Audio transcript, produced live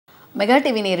Mega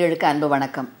TV நேயர்களுக்கு அன்பு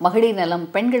வணக்கம். மகளிர் நலம்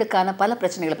பெண்களுக்கான பல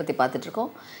பிரச்சனைகளை பற்றி பார்த்துட்டு இருக்கோம்.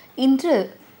 இன்று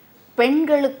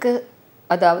பெண்களுக்கு,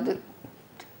 அதாவது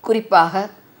குறிப்பாக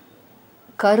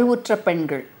கருவுற்ற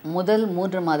பெண்கள் முதல்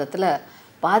 3 மாதத்தில்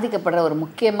பாதிக்கப்படுற ஒரு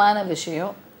முக்கியமான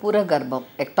விஷயம் புறகர்ப்பம்,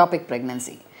 எக்டாபிக்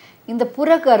பிரெக்னன்சி. இந்த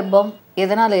புறகர்ப்பம்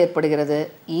எதனால் ஏற்படுகிறது,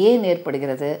 ஏன்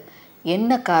ஏற்படுகிறது,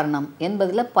 என்ன காரணம்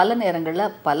என்பதில் பல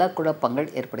நேரங்களில் பல குழப்பங்கள்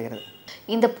ஏற்படுகிறது.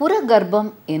 இந்த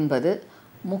புறகர்ப்பம் என்பது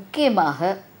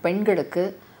முக்கியமாக பெண்களுக்கு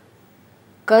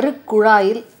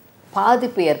கருக்குழாயில்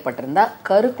பாதிப்பு ஏற்பட்டிருந்தால்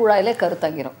கருக்குழாயிலே கரு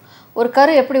தங்கிடும். ஒரு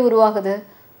கரு எப்படி உருவாகுது?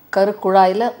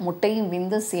 கருக்குழாயில் முட்டையும்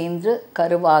விந்தும் சேர்ந்து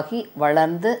கருவாகி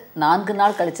வளர்ந்து 4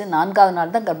 நாள் கழித்து 4ஆவது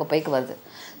நாள் தான் கர்ப்பப்பைக்கு வருது.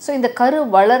 ஸோ இந்த கரு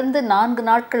வளர்ந்து 4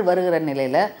 நாட்கள் வருகிற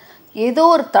நிலையில் ஏதோ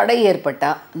ஒரு தடை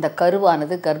ஏற்பட்டால் இந்த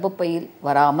கருவானது கர்ப்பப்பையில்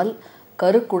வராமல்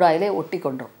கருக்குழாயிலே ஒட்டி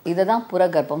கொண்டுரும். இதை தான்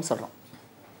புறகர்ப்பம் சொல்கிறோம்.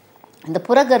 இந்த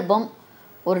புறகர்ப்பம்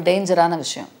ஒரு டேஞ்சரான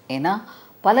விஷயம். ஏன்னா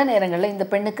பல நேரங்களில் இந்த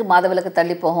பெண்ணுக்கு மாதவிலக்கு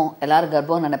தள்ளி போகும், எல்லோரும்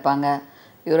கர்ப்பம் நினைப்பாங்க,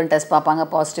 யூரின் டெஸ்ட் பார்ப்பாங்க,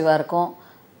 பாசிட்டிவாக இருக்கும்.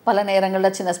 பல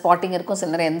நேரங்களில் சின்ன ஸ்பாட்டிங் இருக்கும்,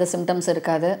 சில நேரம் எந்த சிம்டம்ஸ்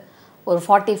இருக்காது. ஒரு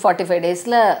 40-45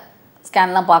 டேஸில்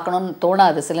ஸ்கேன்லாம் பார்க்கணுன்னு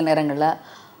தோணாது சில நேரங்களில்.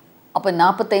 அப்போ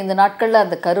 45 நாட்களில்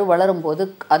அந்த கரு வளரும் போது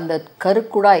அந்த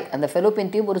கருக்குழாய், அந்த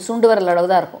ஃபெலோப்பியன் டியூப் ஒரு சுண்டு வரல்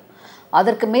அளவு தான் இருக்கும்.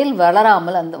 அதற்கு மேல்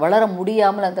வளர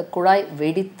முடியாமல் அந்த குழாய்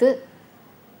வெடித்து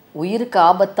உயிருக்கு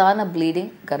ஆபத்தான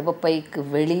ப்ளீடிங் கர்ப்பப்பைக்கு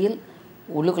வெளியில்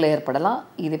உள்ளுக்குள்ளே ஏற்படலாம்.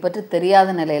 இதை பற்றி தெரியாத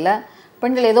நிலையில்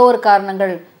பெண்கள் ஏதோ ஒரு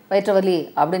காரணங்கள், வயிற்று வலி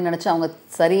அப்படின்னு நினச்சி அவங்க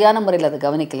சரியான முறையில் அதை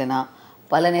கவனிக்கலைன்னா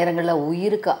பல நேரங்களில்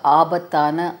உயிருக்கு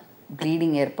ஆபத்தான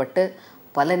ப்ளீடிங் ஏற்பட்டு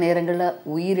பல நேரங்களில்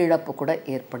உயிரிழப்பு கூட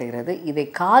ஏற்படுகிறது. இதை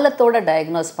காலத்தோடு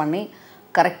டயக்னோஸ் பண்ணி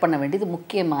கரெக்ட் பண்ண வேண்டியது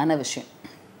முக்கியமான விஷயம்.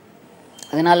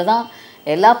 அதனால தான்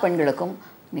எல்லா பெண்களுக்கும்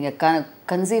நீங்கள்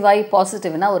கன்சீவ் ஆகி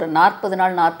பாசிட்டிவ்னா ஒரு 40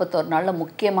 நாள் 41 நாளில்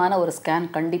முக்கியமான ஒரு ஸ்கேன்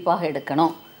கண்டிப்பாக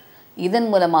எடுக்கணும். இதன்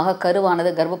மூலமாக கருவானது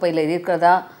கர்ப்பப்பையில்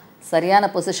இருக்கிறதா, சரியான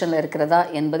பொசிஷனில் இருக்கிறதா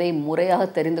என்பதை முறையாக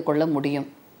தெரிந்து கொள்ள முடியும்.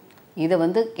 இதை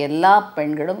எல்லா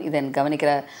பெண்களும், இதை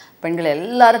கவனிக்கிற பெண்கள்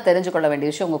எல்லாரும் தெரிஞ்சு கொள்ள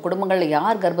வேண்டிய விஷயம். உங்கள் குடும்பங்களில்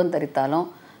யார் கர்ப்பம் தரித்தாலும்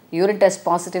யூரின் டெஸ்ட்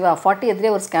பாசிட்டிவாக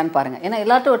 40th ஒரு ஸ்கேன் பாருங்கள். ஏன்னா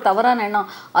எல்லார்ட்டும் ஒரு தவறான எண்ணம்,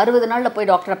 60 நாளில்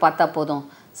போய் டாக்டரை பார்த்தா போதும்,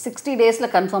 60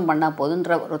 டேஸில் கன்ஃபார்ம் பண்ணால்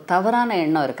போதுன்ற ஒரு தவறான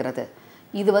எண்ணம் இருக்கிறது.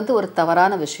 இது ஒரு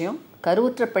தவறான விஷயம்.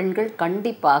 கருவுற்ற பெண்கள்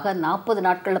கண்டிப்பாக 40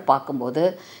 நாட்களில் பார்க்கும்போது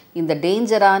இந்த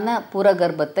டேஞ்சரான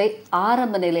புறகர்ப்பத்தை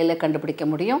ஆரம்ப நிலையில் கண்டுபிடிக்க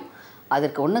முடியும்.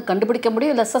 அதற்கு ஒன்று கண்டுபிடிக்க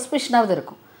முடியும், இல்லை சஸ்பிஷனாவது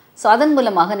இருக்கும். ஸோ அதன்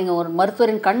மூலமாக நீங்கள் ஒரு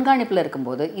மருத்துவரின் கண்காணிப்பில்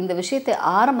இருக்கும்போது இந்த விஷயத்தை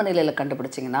ஆரம்ப நிலையில்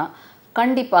கண்டுபிடிச்சிங்கன்னா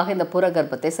கண்டிப்பாக இந்த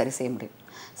புறகர்ப்பத்தை சரி செய்ய முடியும்.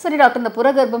 சரி டாக்டர், இந்த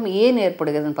புறகர்ப்பம் ஏன்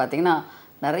ஏற்படுகிறதுன்னு பார்த்தீங்கன்னா,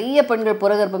 நிறைய பெண்கள்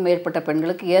புறகர்ப்பம் ஏற்பட்ட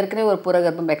பெண்களுக்கு ஏற்கனவே ஒரு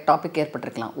புறகர்ப்பம் எக்டாபிக்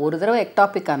ஏற்பட்டிருக்கலாம். ஒரு தடவை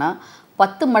எக்டாபிக் ஆனால்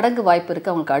 10 மடங்கு வாய்ப்பு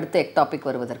இருக்குது அவங்களுக்கு அடுத்த எக்டாபிக்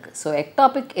வருவதற்கு. ஸோ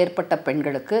எக்டாபிக் ஏற்பட்ட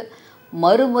பெண்களுக்கு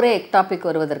மறுமுறை எக்டாபிக்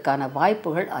வருவதற்கான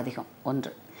வாய்ப்புகள் அதிகம்.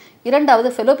 ஒன்று. இரண்டாவது,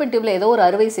 ஃபெலோப்பியன் டியூப்பில் ஏதோ ஒரு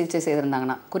அறுவை சிகிச்சை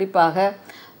செய்திருந்தாங்கன்னா, குறிப்பாக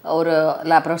ஒரு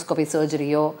லேப்ரோஸ்கோபி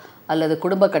சர்ஜரியோ அல்லது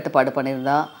குடும்ப கட்டுப்பாடு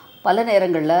பண்ணியிருந்தால், பல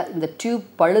நேரங்களில் இந்த டியூப்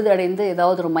பழுதடைந்து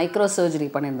ஏதாவது ஒரு மைக்ரோ சர்ஜரி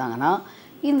பண்ணியிருந்தாங்கன்னா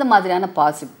இந்த மாதிரியான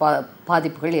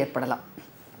பாதிப்புகள் ஏற்படலாம்.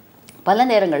 பல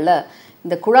நேரங்களில்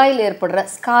இந்த குழாயில் ஏற்படுற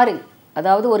ஸ்காரிங்,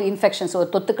 அதாவது ஒரு இன்ஃபெக்ஷன்ஸ், ஒரு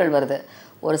தொத்துக்கள் வருது,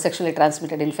 ஒரு செக்ஷுவலி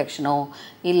டிரான்ஸ்மிட்டட் இன்ஃபெக்ஷனோ,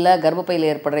 இல்லை கர்ப்பப்பையில்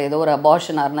ஏற்படுற ஏதோ ஒரு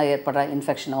அபார்ஷனாக ஏற்படுற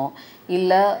இன்ஃபெக்ஷனோ,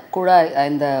 இல்லை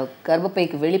இந்த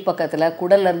கர்ப்பப்பைக்கு வெளிப்பக்கத்தில்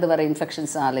குடல்லேருந்து வர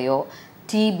இன்ஃபெக்ஷன்ஸ்னாலேயோ,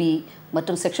 டிபி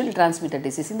மற்றும் செக்ஷுவலி டிரான்ஸ்மிட்டட்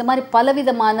டிசீஸ், இந்த மாதிரி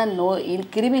பலவிதமான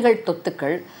கிருமிகள்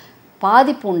தொத்துக்கள்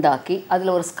பாதிப்பு உண்டாக்கி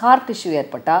அதில் ஒரு ஸ்கார் டிஷ்யூ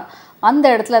ஏற்பட்டால் அந்த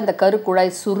இடத்துல அந்த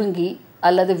கருக்குழாய் சுருங்கி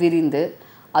அல்லது விரிந்து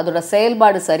அதோட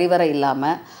செயல்பாடு சரிவர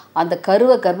இல்லாமல் அந்த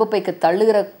கருவை கர்ப்பப்பைக்கு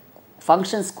தள்ளுகிற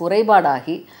ஃபங்க்ஷன்ஸ்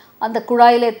குறைபாடாகி அந்த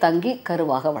குழாயிலே தங்கி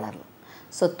கருவாக வளரலாம்.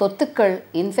 ஸோ தொத்துக்கள்,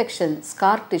 இன்ஃபெக்ஷன்,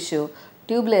 ஸ்கார் டிஷ்யூ,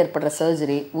 டியூப்பில் ஏற்படுற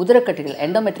சர்ஜரி, உதிரக்கட்டிகள்,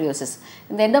 எண்டோமெட்ரியோசிஸ்,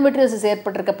 இந்த எண்டோமெட்ரியோசிஸ்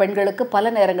ஏற்பட்டிருக்க பெண்களுக்கு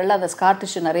பல நேரங்களில் அந்த ஸ்கார்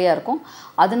டிஷ்யூ நிறையா இருக்கும்.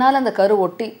 அதனால் அந்த கரு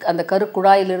ஒட்டி அந்த கரு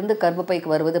குழாயிலிருந்து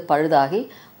கர்ப்பப்பைக்கு வருவது பழுதாகி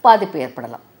பாதிப்பு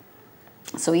ஏற்படலாம்.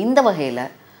 ஸோ இந்த வகையில்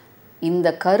இந்த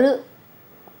கரு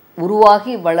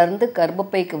உருவாகி வளர்ந்து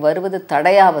கர்ப்பப்பைக்கு வருவது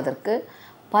தடையாவதற்கு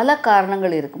பல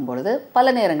காரணங்கள் இருக்கும் பொழுது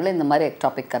பல நேரங்களில் இந்த மாதிரி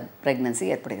எக்டாபிக் ப்ரெக்னன்சி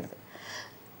ஏற்படுகிறது.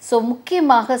 ஸோ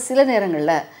முக்கியமாக சில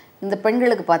நேரங்களில் இந்த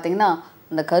பெண்களுக்கு பார்த்திங்கன்னா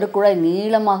இந்த கருக்குழாய்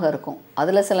நீளமாக இருக்கும்,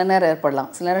 அதில் சில நேரம் ஏற்படலாம்,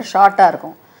 சில நேரம் ஷார்ட்டாக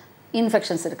இருக்கும்,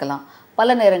 இன்ஃபெக்ஷன்ஸ் இருக்கலாம்.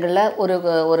 பல நேரங்களில்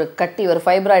ஒரு கட்டி, ஒரு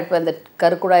ஃபைப்ராய்ட் அந்த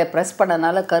கருக்குழாயை ப்ரெஸ்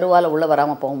பண்ணனால கருவால் உள்ளே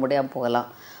வராமல் போக முடியாமல் போகலாம்.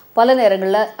 பல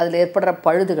நேரங்களில் அதில் ஏற்படுற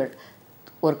பழுதுகள்,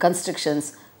 ஒரு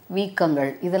கன்ஸ்ட்ரிக்ஷன்ஸ்,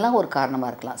 வீக்கங்கள், இதெல்லாம் ஒரு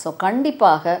காரணமாக இருக்கலாம். ஸோ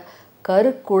கண்டிப்பாக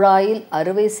கருக்குழாயில்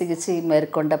அறுவை சிகிச்சை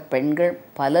மேற்கொண்ட பெண்கள்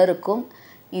பலருக்கும்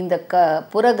இந்த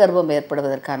புறகர்ப்பம்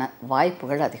ஏற்படுவதற்கான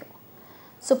வாய்ப்புகள் அதிகம்.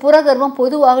 ஸோ புறகர்ப்பம்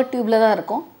பொதுவாக டியூப்பில் தான்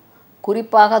இருக்கும்,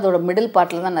 குறிப்பாக அதோட மிடில்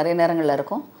பார்ட்டில் தான் நிறைய நேரங்களில்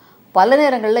இருக்கும். பல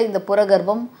நேரங்களில் இந்த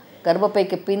புறகர்ப்பம்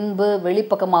கர்ப்பப்பைக்கு பின்பு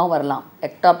வெளிப்பக்கமாகவும் வரலாம்.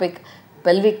 எக்டாபிக்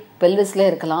பெல்விஸ்லேயே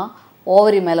இருக்கலாம்,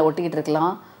 ஓவரி மேலே ஒட்டிக்கிட்டு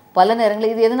இருக்கலாம். பல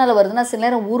நேரங்களில் இது எதனால் வருதுன்னா, சில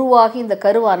நேரம் உருவாகி இந்த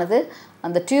கருவானது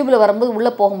அந்த டியூப்பில் வரும்போது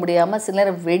உள்ளே போக முடியாமல் சில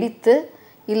நேரம் வெடித்து,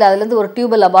 இல்லை அதுலேருந்து ஒரு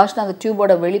டியூபல் அபாஷன் அந்த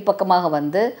டியூபோட வெளிப்பக்கமாக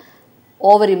வந்து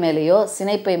ஓவரி மேலேயோ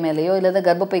சினைப்பை மேலேயோ இல்லது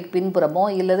கர்ப்பப்பைக்கு பின்புறமோ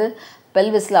இல்லது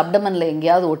பெல்விஸில் அப்டமனில்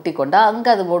எங்கேயாவது ஒட்டி கொண்டால் அங்கே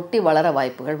அது ஒட்டி வளர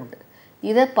வாய்ப்புகள் உண்டு.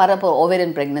 இதை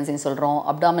ஓவேரியன் ப்ரெக்னன்சின்னு சொல்கிறோம்,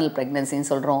 அப்டாமினல் ப்ரெக்னன்சின்னு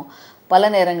சொல்கிறோம். பல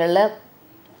நேரங்களில்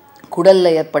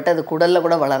குடலில் ஏற்பட்டு அது குடலில்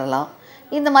கூட வளரலாம்.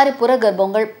 இந்த மாதிரி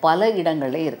புறகர்ப்பங்கள் பல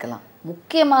இடங்களில் இருக்கலாம்.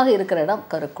 முக்கியமாக இருக்கிற இடம்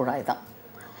கருக்குழாய் தான்.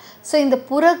 ஸோ இந்த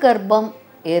புறகர்ப்பம்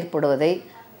ஏற்படுவதை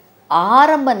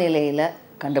ஆரம்ப நிலையில்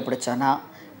கண்டுபிடிச்சோன்னா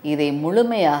இதை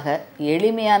முழுமையாக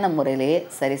எளிமையான முறையிலேயே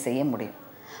சரி செய்ய முடியும்.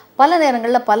 பல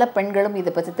நேரங்களில் பல பெண்களும்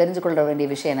இதை பற்றி தெரிஞ்சு கொள்ள வேண்டிய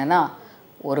விஷயம் என்னென்னா,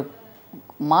 ஒரு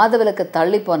மாதவிலக்கு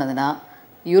தள்ளி போனதுன்னா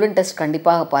யூரின் டெஸ்ட்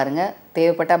கண்டிப்பாக பாருங்கள்,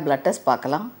 தேவைப்பட்டால் ப்ளட் டெஸ்ட்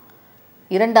பார்க்கலாம்.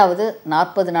 இரண்டாவது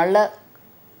 40 நாளில்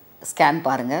ஸ்கேன்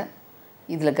பாருங்கள்.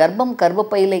 இதில்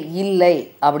கர்ப்பப்பையில் இல்லை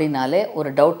அப்படின்னாலே ஒரு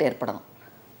டவுட் ஏற்படணும்.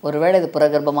 ஒருவேளை இது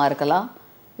புறகர்ப்பமாக இருக்கலாம்,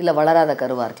 இல்லை வளராத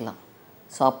கருவாக இருக்கலாம்.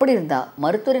 ஸோ அப்படி இருந்தால்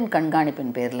மருத்துவரின்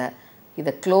கண்காணிப்பின் பேரில்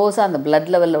இதை க்ளோஸாக அந்த பிளட்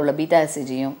லெவலில் உள்ள பீட்டா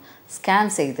எஸ்சிஜியும்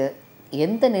ஸ்கேன் செய்து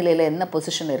எந்த நிலையில் என்ன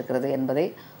பொசிஷன் இருக்கிறது என்பதை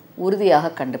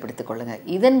உறுதியாக கண்டுபிடித்து கொள்ளுங்கள்.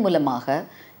 இதன் மூலமாக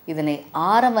இதனை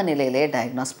ஆரம்ப நிலையிலே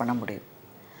டயக்னோஸ் பண்ண முடியும்.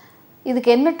 இதுக்கு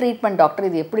என்ன ட்ரீட்மெண்ட் டாக்டர்,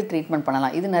 இது எப்படி ட்ரீட்மெண்ட்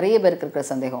பண்ணலாம், இது நிறைய பேருக்கு இருக்கிற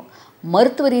சந்தேகம்.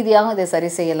 மருத்துவ ரீதியாக இதை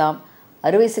சரி செய்யலாம்,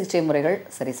 அறுவை சிகிச்சை முறைகள்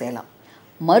சரி செய்யலாம்.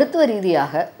 மருத்துவ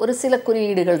ரீதியாக ஒரு சில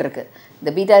குறியீடுகள் இருக்குது.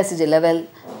 இந்த பீட்டா எஸ்சிஜி லெவல்,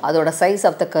 அதோட சைஸ்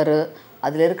ஆஃப் த கரு,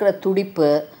 அதில் இருக்கிற துடிப்பு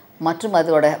மற்றும்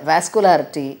அதோட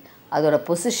வாஸ்குலாரிட்டி, அதோட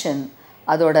பொசிஷன்,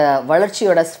 அதோட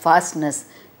வளர்ச்சியோட ஃபாஸ்ட்னஸ்,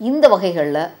 இந்த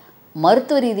வகைகளில்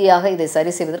மருத்துவ ரீதியாக இதை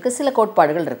சரி செய்வதற்கு சில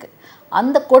கோட்பாடுகள் இருக்குது.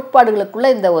 அந்த கோட்பாடுகளுக்குள்ளே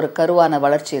இந்த ஒரு கருவான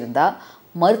வளர்ச்சி இருந்தால்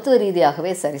மருத்துவ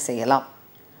ரீதியாகவே சரி செய்யலாம்.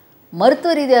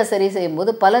 மருத்துவ ரீதியாக சரி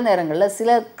செய்யும்போது பல நேரங்களில்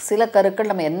சில கருக்கள்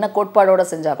நம்ம என்ன கோட்பாடோடு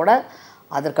செஞ்சால் கூட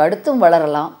அதற்கு அடுத்தும்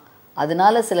வளரலாம்.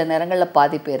 அதனால் சில நேரங்களில்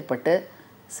பாதிப்பு ஏற்பட்டு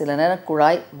சில நேரம்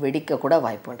குழாய் வெடிக்கக்கூட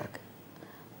வாய்ப்புகள் இருக்குது.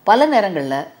 பல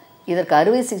நேரங்களில் இதற்கு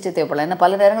அறுவை சிகிச்சை தேவைப்படலாம். ஏன்னா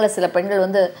பல நேரங்களில் சில பெண்கள்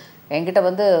வந்து என்கிட்ட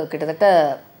வந்து கிட்டத்தட்ட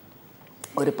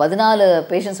ஒரு 14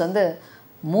 பேஷண்ட்ஸ் வந்து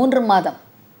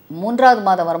 3வது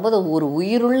மாதம் வரும்போது ஒரு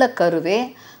உயிருள்ள கருவே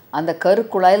அந்த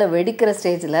கருக்குழாயில் வெடிக்கிற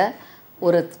ஸ்டேஜில்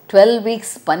ஒரு 12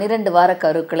 வீக்ஸ் 12 வார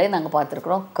கருக்களை நாங்கள்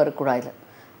பார்த்துருக்குறோம் கருக்குழாயில்.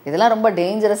 இதெல்லாம் ரொம்ப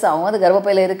டேஞ்சரஸ். அவங்க வந்து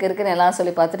கர்ப்பப்பையில் இருக்குன்னு எல்லாம்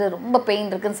சொல்லி பார்த்துட்டு ரொம்ப பெயின்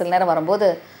இருக்குதுன்னு சில நேரம் வரும்போது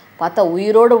பார்த்தா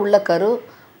உயிரோடு உள்ள கரு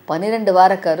 12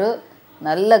 வார கரு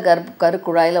நல்ல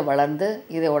கருக்குழாயில் வளர்ந்து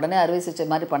இதை உடனே அறுவை சிகிச்சை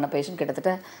மாதிரி பண்ண பேஷண்ட்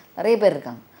கிட்டத்தட்ட நிறைய பேர்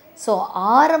இருக்காங்க. ஸோ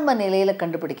ஆரம்ப நிலையில்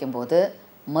கண்டுபிடிக்கும் போது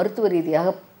மருத்துவ ரீதியாக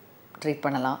ட்ரீட்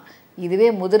பண்ணலாம். இதுவே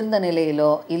முதிர்ந்த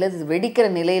நிலையிலோ இல்லை வெடிக்கிற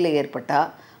நிலையில் ஏற்பட்டால்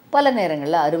பல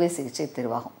நேரங்களில் அறுவை சிகிச்சை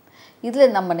தீர்வாகும்.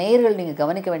 இதில் நம்ம நேயர்கள் நீங்கள்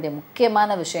கவனிக்க வேண்டிய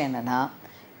முக்கியமான விஷயம் என்னென்னா,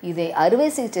 இதை அறுவை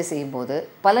சிகிச்சை செய்யும்போது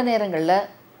பல நேரங்களில்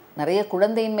நிறைய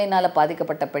குழந்தையின்மையினால்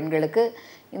பாதிக்கப்பட்ட பெண்களுக்கு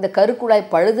இந்த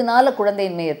கருக்குழாய் பழுதுனால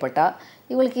குழந்தையின்மை ஏற்பட்டால்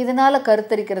இவங்களுக்கு இதனால்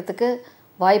கருத்தரிக்கிறதுக்கு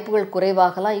வாய்ப்புகள்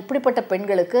குறைவாகலாம். இப்படிப்பட்ட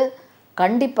பெண்களுக்கு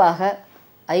கண்டிப்பாக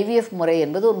ஐவிஎஃப் முறை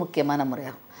என்பது ஒரு முக்கியமான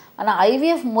முறையாகும். ஆனால்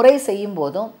ஐவிஎஃப் முறை செய்யும்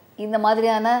போதும் இந்த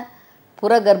மாதிரியான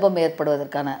புறகர்ப்பம்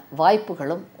ஏற்படுவதற்கான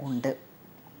வாய்ப்புகளும் உண்டு.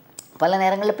 பல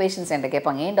நேரங்களில் பேஷண்ட்ஸ் என்கிட்ட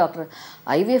கேட்பாங்க, ஏன் டாக்டர்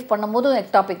ஐவிஎஃப் பண்ணும்போதும்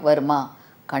எக்டாபிக் வருமா?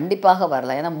 கண்டிப்பாக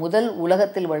வரலாம். ஏன்னா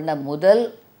உலகத்தில் வந்த முதல்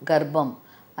கர்ப்பம்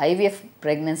ஐவிஎஃப்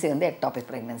ப்ரெக்னென்சி வந்து எக்டாபிக்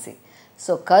ப்ரெக்னென்சி.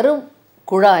 ஸோ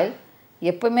குழாய்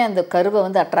எப்பவுமே அந்த கருவை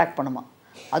வந்து அட்ராக்ட் பண்ணுமா.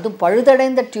 அதுவும்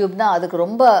பழுதடைந்த டியூப்னால் அதுக்கு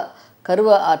ரொம்ப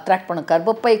கருவை அட்ராக்ட் பண்ணும்.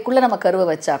 கர்ப்பப்பைக்குள்ளே நம்ம கருவை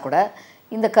வச்சா கூட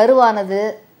இந்த கருவானது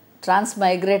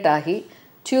டிரான்ஸ்மைக்ரேட் ஆகி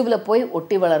டியூப்பில் போய்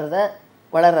ஒட்டி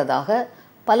வளர்கிறதாக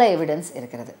பல எவிடன்ஸ்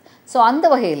இருக்கிறது. ஸோ அந்த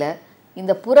வகையில்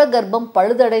இந்த புறகர்ப்பம்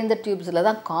பழுதடைந்த டியூப்ஸில்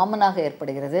தான் காமனாக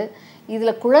ஏற்படுகிறது.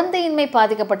 இதில் குழந்தையின்மை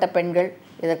பாதிக்கப்பட்ட பெண்கள்,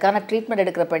 இதற்கான ட்ரீட்மெண்ட்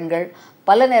எடுக்கிற பெண்கள்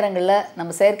பல நேரங்களில்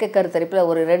நம்ம செயற்கை கருத்தரிப்பில்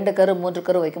ஒரு 2 கரு 3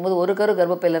 கரு வைக்கும்போது ஒரு கரு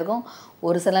கர்ப்பப்பையில் இருக்கும்,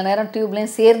 ஒரு சில நேரம்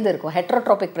டியூப்லேயும் சேர்ந்து இருக்கும்.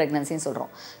 ஹெட்ரோட்ரோபிக் ப்ரெக்னன்சின்னு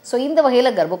சொல்கிறோம். ஸோ இந்த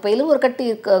வகையில் கர்ப்பப்பையிலும் ஒரு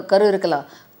கரு இருக்கலாம்,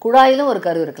 குழாயிலும் ஒரு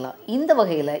கரு இருக்கலாம். இந்த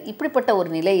வகையில் இப்படிப்பட்ட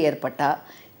ஒரு நிலை ஏற்பட்டால்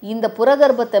இந்த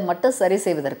புறகர்ப்பத்தை மட்டும் சரி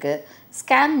செய்வதற்கு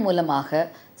ஸ்கேன் மூலமாக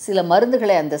சில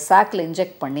மருந்துகளை அந்த சாக்கில்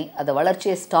இன்ஜெக்ட் பண்ணி அதை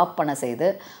வளர்ச்சியை ஸ்டாப் பண்ண செய்து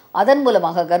அதன்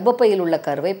மூலமாக கர்ப்பப்பையில் உள்ள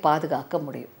கருவை பாதுகாக்க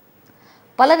முடியும்.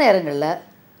 பல நேரங்களில்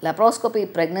லேப்ரோஸ்கோபி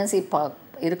ப்ரெக்னன்சி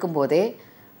இருக்கும்போதே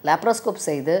லேப்ரோஸ்கோப்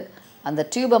செய்து அந்த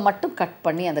டியூபை மட்டும் கட்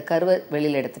பண்ணி அந்த கருவை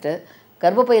வெளியில் எடுத்துகிட்டு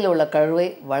கர்ப்பப்பையில் உள்ள கருவை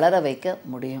வளர வைக்க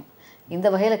முடியும். இந்த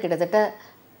வகையில் கிட்டத்தட்ட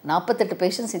 48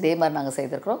 பேஷண்ட்ஸ் இதே மாதிரி நாங்கள்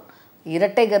செய்திருக்கிறோம்.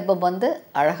 இரட்டை கர்ப்பம் வந்து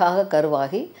அழகாக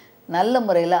கருவாகி நல்ல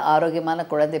முறையில் ஆரோக்கியமான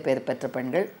குழந்தை பேர் பெற்ற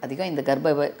பெண்கள் அதிகம். இந்த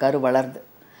கரு வளருது.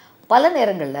 பல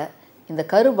நேரங்களில் இந்த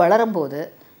கரு வளரும்போது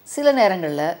சில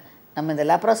நேரங்களில் நம்ம இந்த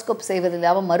லேப்ராஸ்கோப்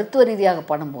செய்வதில்லாமல் மருத்துவ ரீதியாக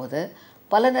பண்ணும்போது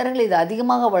பல நேரங்களில் இது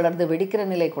அதிகமாக வளர்ந்து வெடிக்கிற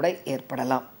நிலை கூட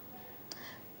ஏற்படலாம்.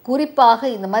 குறிப்பாக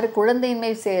இந்த மாதிரி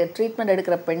குழந்தையின்மை ட்ரீட்மெண்ட்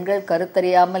எடுக்கிற பெண்கள்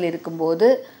கருத்தறியாமல் இருக்கும்போது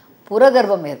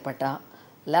புறகர்ப்பம் ஏற்பட்டால்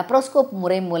லேப்ராஸ்கோப்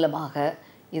முறை மூலமாக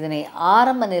இதனை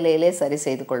ஆரம்ப நிலையிலே சரி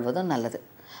செய்து கொள்வதும் நல்லது.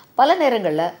 பல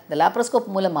நேரங்களில் இந்த லேப்ராஸ்கோப்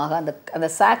மூலமாக அந்த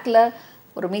சாக்கில்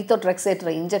ஒரு மீத்தோட்ரெக்சேட்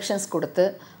இன்ஜெக்ஷன்ஸ் கொடுத்து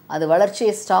அது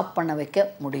வளர்ச்சியை ஸ்டாப் பண்ண வைக்க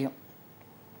முடியும்.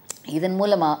 இதன்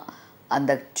மூலமாக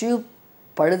அந்த டியூப்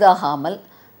பழுதாகாமல்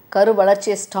கரு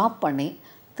வளர்ச்சியை ஸ்டாப் பண்ணி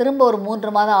திரும்ப ஒரு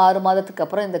 3 மாதம் 6 மாதத்துக்கு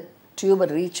அப்புறம் இந்த டியூபை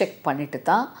ரீசெக் பண்ணிட்டு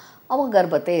தான் அவங்க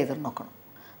கர்ப்பத்தை எதிர்நோக்கணும்.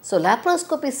 ஸோ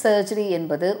லேப்ராஸ்கோபி சர்ஜரி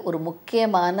என்பது ஒரு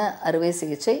முக்கியமான அறுவை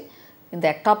சிகிச்சை இந்த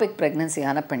எக்டாபிக்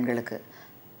ப்ரெக்னன்சியான பெண்களுக்கு.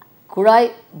 குழாய்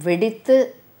வெடித்து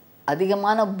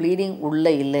அதிகமான ப்ளீடிங்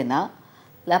உள்ளே இல்லைன்னா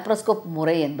லேப்ராஸ்கோப்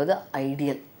முறை என்பது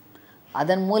ஐடியல்.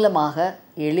 அதன் மூலமாக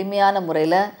எளிமையான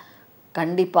முறையில்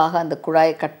கண்டிப்பாக அந்த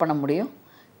குழாயை கட் பண்ண முடியும்.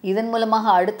 இதன் மூலமாக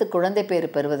அடுத்து குழந்தை பேறு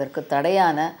பெறுவதற்கு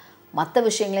தடையான மற்ற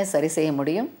விஷயங்களையும் சரி செய்ய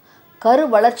முடியும். கரு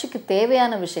வளர்ச்சிக்கு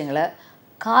தேவையான விஷயங்களை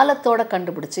காலத்தோடு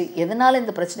கண்டுபிடிச்சி எதனால்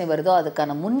இந்த பிரச்சனை வருதோ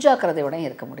அதுக்கான முன்ஜாக்கிரதையோடு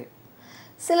இருக்க முடியும்.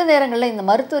 சில நேரங்களில் இந்த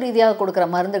மருத்துவ ரீதியாக கொடுக்குற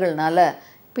மருந்துகள்னால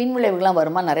பின்விளைவுகள்லாம்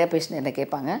வருமா நிறைய பேஷண்ட் என்ன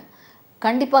கேட்பாங்க.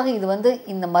 கண்டிப்பாக இது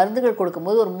இந்த மருந்துகள்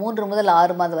கொடுக்கும்போது ஒரு 3 முதல்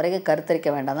 6 மாதம் வரைக்கும் கருத்தரிக்க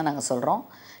வேண்டாம் தான் நாங்கள் சொல்கிறோம்.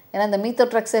 ஏன்னா இந்த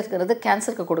மீத்தோட்ரெக்சேட்ங்கிறது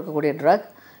கேன்சருக்கு கொடுக்கக்கூடிய ட்ரக்.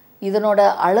 இதனோட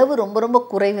அளவு ரொம்ப ரொம்ப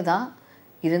குறைவு தான்.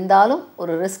 இருந்தாலும்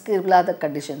ஒரு ரிஸ்க் இல்லாத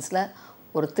கண்டிஷன்ஸில்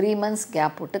ஒரு 3 months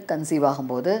கேப் விட்டு கன்சீவ்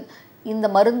ஆகும்போது இந்த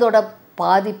மருந்தோட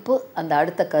பாதிப்பு அந்த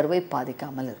அடுத்த கருவை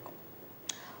பாதிக்காமல் இருக்கும்.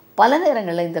 பல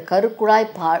நேரங்களில் இந்த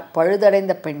கருக்குழாய்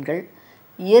பழுதடைந்த பெண்கள்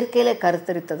இயற்கையில்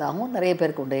கருத்தரித்ததாகவும் நிறைய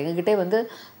பேருக்கு உண்டு. எங்ககிட்டே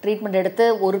ட்ரீட்மெண்ட் எடுத்து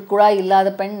ஒரு குழாய் இல்லாத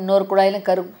பெண் இன்னொரு குழாயிலும்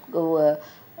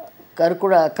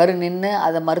கரு நின்று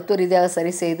அதை மருத்துவ ரீதியாக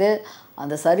சரி செய்து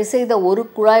அந்த சரி செய்த ஒரு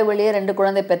குழாய் வழியே 2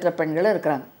 குழந்தை பெற்ற பெண்களும்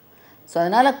இருக்கிறாங்க. ஸோ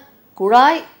அதனால்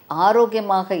குழாய்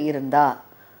ஆரோக்கியமாக இருந்தால்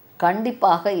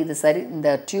கண்டிப்பாக இது இந்த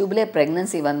டியூப்லேயே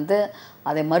ப்ரெக்னன்சி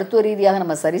அதை மருத்துவ ரீதியாக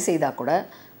நம்ம சரி செய்தால் கூட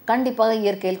கண்டிப்பாக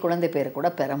இயற்கையில் குழந்தை பேர் கூட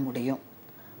பெற முடியும்.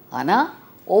 ஆனால்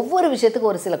ஒவ்வொரு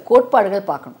விஷயத்துக்கும் ஒரு சில கோட்பாடுகள்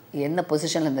பார்க்கணும். என்ன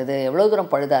பொசிஷனில் இருந்தது, எவ்வளோ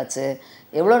தூரம் பழுதாச்சு,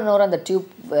 எவ்வளோ நேரம் அந்த டியூப்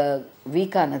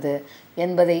வீக்கானது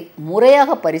என்பதை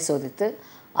முறையாக பரிசோதித்து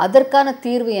அதற்கான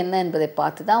தீர்வு என்ன என்பதை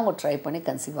பார்த்து தான் அவங்க ட்ரை பண்ணி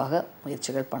கன்சீவாக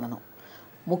முயற்சிகள் பண்ணணும்.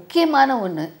 முக்கியமான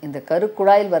ஒன்று, இந்த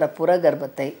கருக்குழாயில் வர புற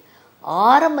கர்ப்பத்தை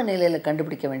ஆரம்ப நிலையில்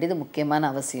கண்டுபிடிக்க வேண்டியது முக்கியமான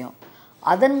அவசியம்.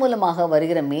 அதன் மூலமாக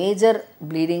வருகிற மேஜர்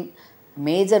ப்ளீடிங்,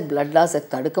 மேஜர் பிளட் லாஸை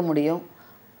தடுக்க முடியும்.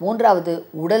 3வது,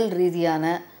 உடல் ரீதியான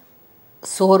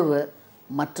சோர்வு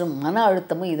மற்றும் மன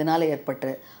அழுத்தமும் இதனால் ஏற்பட்டு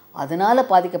அதனால்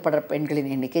பாதிக்கப்படுற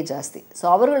பெண்களின் எண்ணிக்கை ஜாஸ்தி. ஸோ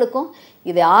அவர்களுக்கும்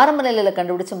இதை ஆரம்ப நிலையில்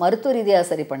கண்டுபிடிச்சி மருத்துவ ரீதியாக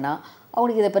சரி பண்ணால்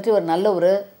அவங்களுக்கு இதை பற்றி ஒரு நல்ல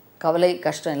ஒரு கவலை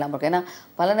கஷ்டம் இல்லாமல் இருக்கும். ஏன்னா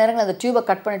பல நேரங்கள் அந்த டியூபை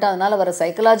கட் பண்ணிவிட்டு அதனால் வர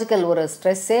சைக்கலாஜிக்கல் ஒரு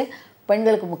ஸ்ட்ரெஸ்ஸே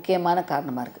பெண்களுக்கு முக்கியமான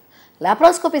காரணமாக இருக்குது.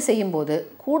 லேப்ராஸ்கோபி செய்யும்போது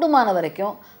கூடுமான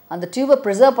வரைக்கும் அந்த டியூபை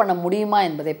ப்ரிசர்வ் பண்ண முடியுமா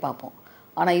என்பதை பார்ப்போம்.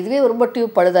 ஆனால் இதுவே ரொம்ப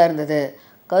டியூப் பழுதாக இருந்தது,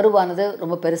 கருவானது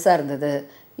ரொம்ப பெருசாக இருந்தது,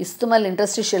 இஸ்துமல்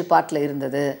இன்டர்ஸ்டிஷியல் பார்ட்டில்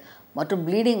இருந்தது மற்றும்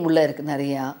ப்ளீடிங் உள்ளே இருக்குது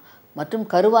நிறையா, மற்றும்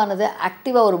கருவானது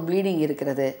ஆக்டிவாக ஒரு ப்ளீடிங்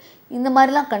இருக்கிறது, இந்த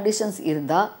மாதிரிலாம் கண்டிஷன்ஸ்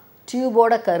இருந்தால்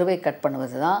டியூபோட கருவை கட்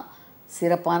பண்ணுவது தான்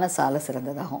சிறப்பான சால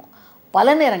சிறந்ததாகும்.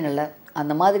 பல நேரங்களில்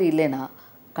அந்த மாதிரி இல்லைன்னா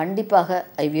கண்டிப்பாக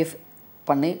ஐவிஎஃப்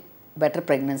பண்ணி பெட்டர்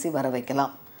ப்ரெக்னன்சி வர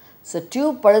வைக்கலாம். ஸோ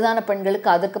டியூப் பழுதான பெண்களுக்கு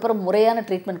அதுக்கப்புறம் முறையான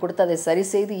ட்ரீட்மெண்ட் கொடுத்து அதை சரி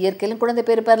செய்து இயற்கையிலும் குழந்தை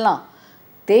பேர் பெறலாம்.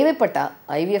 தேவைப்பட்டால்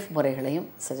ஐவிஎஃப் முறைகளையும்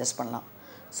சஜஸ்ட் பண்ணலாம்.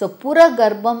 ஸோ புற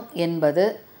கர்ப்பம் என்பது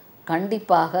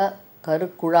கண்டிப்பாக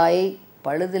கருக்குழாயை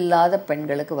பழுதில்லாத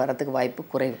பெண்களுக்கு வரதுக்கு வாய்ப்பு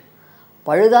குறைவு,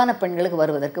 பழுதான பெண்களுக்கு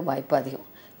வருவதற்கு வாய்ப்பு அதிகம்.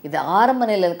 இது ஆரம்ப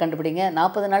நிலையில் கண்டுபிடிங்க.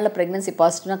 40 நாளில் ப்ரெக்னன்சி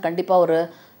பாசிட்டிவ்னா கண்டிப்பாக ஒரு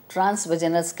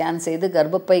டிரான்ஸ்வெஜினல் ஸ்கேன் செய்து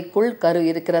கர்ப்பப்பைக்குள் கரு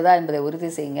இருக்கிறதா என்பதை உறுதி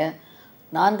செய்யுங்க.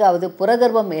 4வது,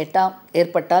 புறகர்ப்பம்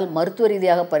ஏற்பட்டால் மருத்துவ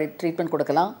ரீதியாக ட்ரீட்மெண்ட்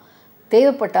கொடுக்கலாம்.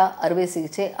 தேவைப்பட்டால் அறுவை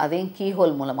சிகிச்சை, அதையும்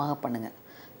கீஹோல் மூலமாக பண்ணுங்கள்.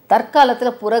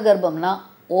 தற்காலத்தில் புறகர்ப்பம்னா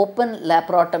ஓப்பன்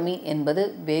லேப்ராட்டமி என்பது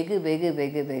வெகு வெகு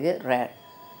வெகு வெகு ரேர்.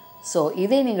 ஸோ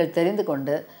இதை நீங்கள் தெரிந்து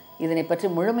கொண்டு இதனை பற்றி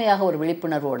முழுமையாக ஒரு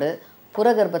விழிப்புணர்வோடு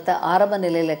புறகர்ப்பத்தை ஆரம்ப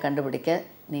நிலையில் கண்டுபிடிக்க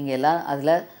நீங்கள் எல்லாம்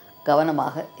அதில்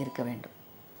கவனமாக இருக்க வேண்டும்.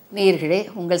 நேயர்களே,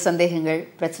 உங்கள் சந்தேகங்கள்,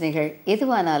 பிரச்சனைகள்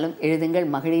எதுவானாலும் எழுதுங்கள்.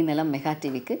 மகளிர் நலம் மெகா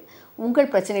டிவிக்கு. உங்கள்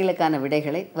பிரச்சனைகளுக்கான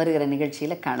விடைகளை வருகிற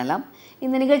நிகழ்ச்சியில் காணலாம்.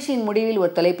 இந்த நிகழ்ச்சியின் முடிவில்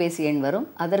ஒரு தொலைபேசி எண் வரும்.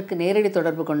 அதற்கு நேரடி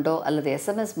தொடர்பு கொண்டோ அல்லது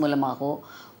SMS மூலமாகவோ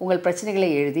உங்கள் பிரச்சனைகளை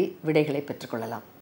எழுதி விடைகளை பெற்றுக்கொள்ளலாம்.